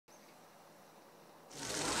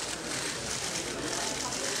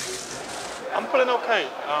feeling okay.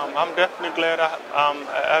 I'm definitely glad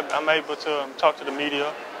I'm able to talk to the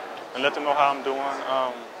media and let them know how I'm doing.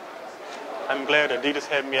 I'm glad Adidas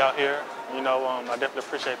had me out here. I definitely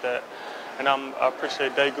appreciate that. And I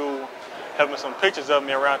appreciate Daegu having some pictures of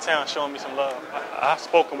me around town, showing me some love. I've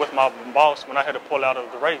spoken with my boss when I had to pull out of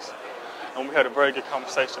the race, and we had a very good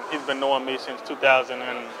conversation. He's been knowing me since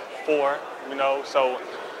 2004, so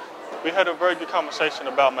we had a very good conversation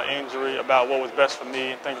about my injury, about what was best for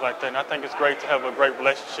me and things like that. And I think it's great to have a great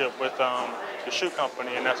relationship with the shoe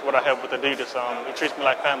company, and that's what I have with Adidas. He treats me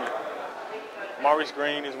like family. Maurice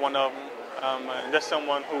Green is one of them, and that's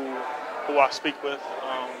someone who I speak with.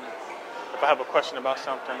 If I have a question about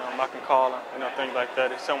something, I can call him, things like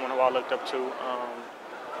that. It's someone who I looked up to.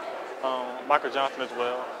 Michael Johnson as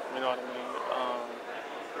well, you know what I mean?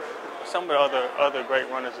 Some of the other great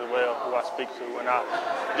runners as well who I speak to, and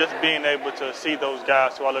just being able to see those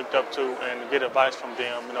guys who I looked up to and get advice from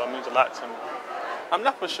them, it means a lot to me. I'm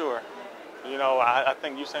not for sure. I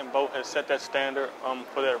think Usain Bolt has set that standard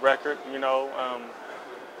for that record,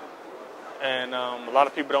 and a lot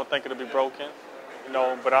of people don't think it'll be broken,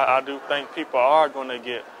 but I do think people are going to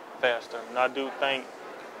get faster, and I do think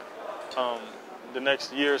the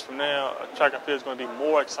next years from now, track and field is going to be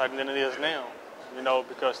more exciting than it is now.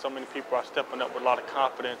 Because so many people are stepping up with a lot of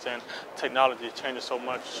confidence, and technology is changing so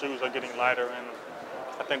much. Shoes are getting lighter, and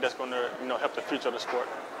I think that's going to, help the future of the sport.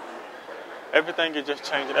 Everything is just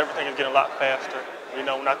changing. Everything is getting a lot faster.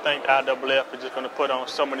 When I think IAAF is just going to put on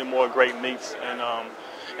so many more great meets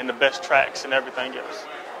and the best tracks and everything else.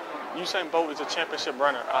 Usain Bolt is a championship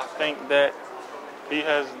runner. I think that he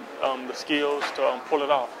has the skills to pull it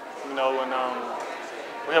off. And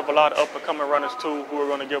we have a lot of up-and-coming runners too who are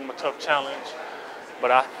going to give him a tough challenge.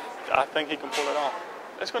 But I think he can pull it off.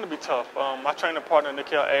 It's going to be tough. My training partner,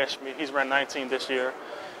 Nikhil Ashmi, he's ran 19 this year,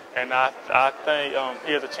 and I think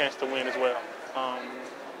he has a chance to win as well.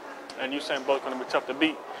 And Usain Bolt's going to be tough to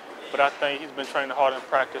beat, but I think he's been training hard in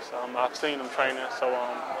practice. I've seen him training, so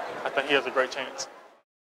I think he has a great chance.